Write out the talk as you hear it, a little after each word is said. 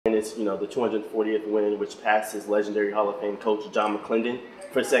this, the 240th win, which passes legendary Hall of Fame coach John McLendon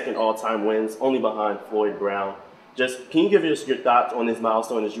for second all-time wins, only behind Floyd Brown. Just, can you give us your thoughts on this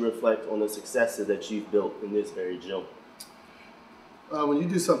milestone as you reflect on the successes that you've built in this very gym? When you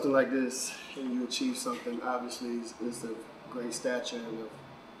do something like this and you achieve something, obviously it's a great stature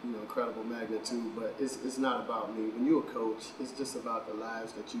and incredible magnitude, but it's not about me. When you're a coach, it's just about the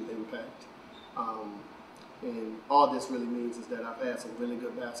lives that you impact. And all this really means is that I've had some really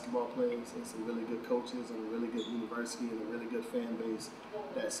good basketball players and some really good coaches and a really good university and a really good fan base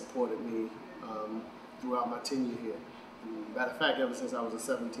that supported me throughout my tenure here. Matter of fact, ever since I was a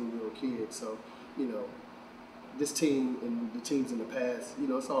 17-year-old kid. So, this team and the teams in the past,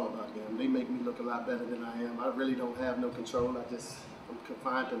 it's all about them. They make me look a lot better than I am. I really don't have no control. I'm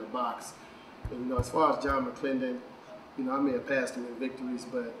confined in a box. And, as far as John McLendon, I may have passed him in victories,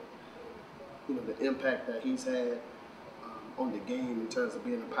 but the impact that he's had on the game in terms of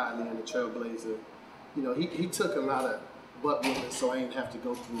being a pioneer and a trailblazer, he took a lot of butt whooping so I ain't have to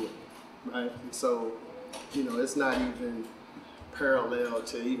go through it, right? And so, it's not even parallel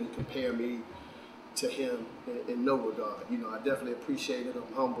to even compare me to him in no regard. I definitely appreciated him,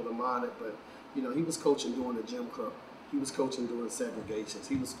 humbled him, honored, but, he was coaching during the Jim Crow. He was coaching during segregations.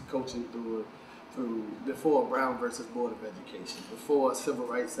 He was coaching through before Brown versus Board of Education, before Civil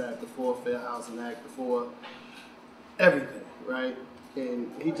Rights Act, before Fair Housing Act, before everything, right?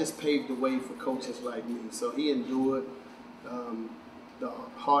 And he just paved the way for coaches like me. So he endured the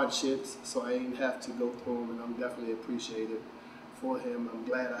hardships, so I ain't have to go through them, and I'm definitely appreciative for him. I'm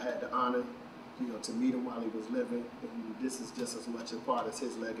glad I had the honor, to meet him while he was living, and this is just as much a part of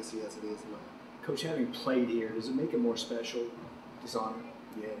his legacy as it is mine. Coach, having played here, does it make it more special, this honor?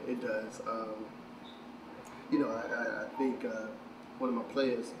 Yeah, it does. I think one of my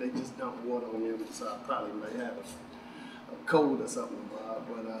players, they just dumped water on them, so I probably might have a cold or something.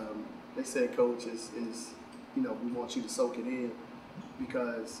 But they said, Coach, we want you to soak it in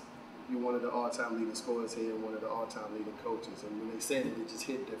because you're one of the all-time leading scorers here and one of the all-time leading coaches. And when they said it, it just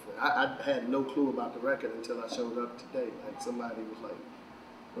hit different. I had no clue about the record until I showed up today. Like, somebody was like,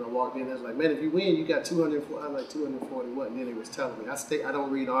 when I walked in, I was like, man, if you win, you got 240. I was like, 240 what? And then he was telling me. I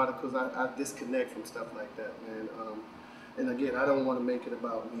don't read articles. I disconnect from stuff like that, man. And again, I don't want to make it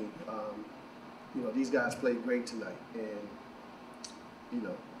about me. These guys played great tonight. And,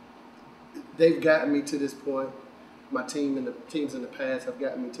 they've gotten me to this point. My team and the teams in the past have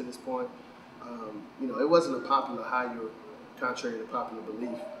gotten me to this point. It wasn't a popular hire, contrary to popular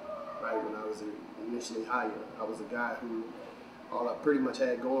belief, right? When I was initially hired, I was a guy who all I pretty much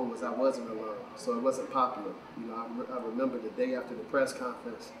had going was I wasn't alone, so it wasn't popular. I remember the day after the press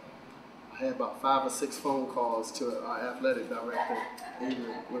conference, I had about 5 or 6 phone calls to our athletic director,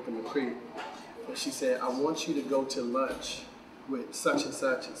 Ingrid McCree, and she said, I want you to go to lunch with such and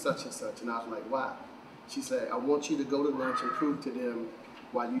such and such and such. And I was like, why? She said, I want you to go to lunch and prove to them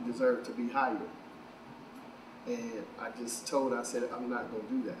why you deserve to be hired. And I just told her, I said, I'm not going to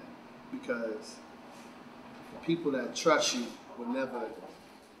do that because people that trust you the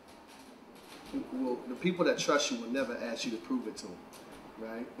people that trust you will never ask you to prove it to them,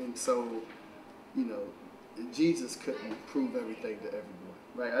 right? And so, Jesus couldn't prove everything to everyone,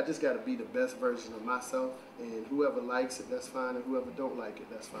 right? I just got to be the best version of myself, and whoever likes it, that's fine, and whoever don't like it,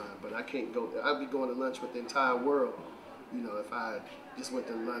 that's fine. But I can't go, I'd be going to lunch with the entire world, if I just went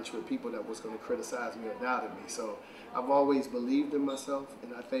to lunch with people that was going to criticize me or doubted me. So I've always believed in myself,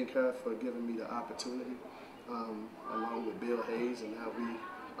 and I thank her for giving me the opportunity. Along with Bill Hayes, and now we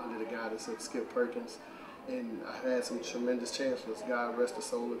under the guidance of Skip Perkins. And I had some tremendous chancellors. God rest his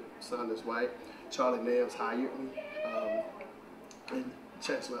soul, Saunders White. Charlie Nams hired me. And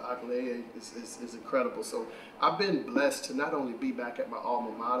Chancellor Akinleye is incredible. So I've been blessed to not only be back at my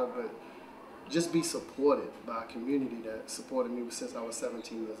alma mater, but just be supported by a community that supported me since I was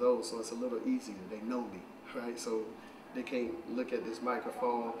 17 years old. So it's a little easier. They know me, right? So they can't look at this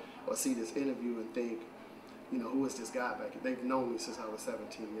microphone or see this interview and think, who is this guy back here? They've known me since I was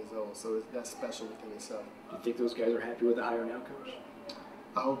 17 years old, so that's special within itself. Do you think those guys are happy with the hire now, Coach?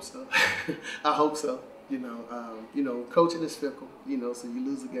 I hope so. I hope so. Coaching is fickle, so you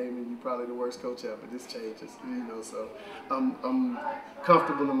lose a game and you're probably the worst coach ever. This changes, so I'm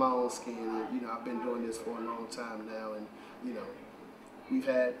comfortable in my own skin. And, I've been doing this for a long time now, and, we've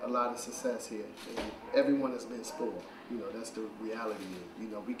had a lot of success here, and everyone has been spoiled. That's the reality.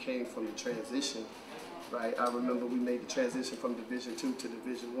 We came from the transition. Right, I remember we made the transition from Division II to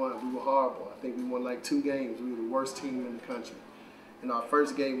Division I. We were horrible. I think we won like 2 games. We were the worst team in the country. In our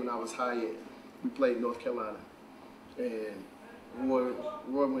first game when I was hired, we played North Carolina. And Roy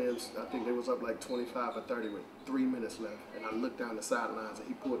Williams, I think they was up like 25 or 30 with 3 minutes left, and I looked down the sidelines, and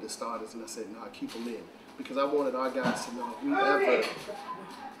he pulled the starters, and I said, "No, keep them in," because I wanted our guys to know if we ever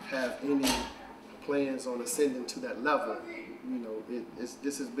have any plans on ascending to that level, you know,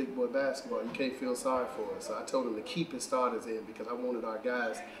 this is big boy basketball. You can't feel sorry for us. So I told him to keep his starters in because I wanted our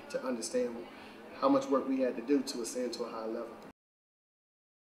guys to understand how much work we had to do to ascend to a high level.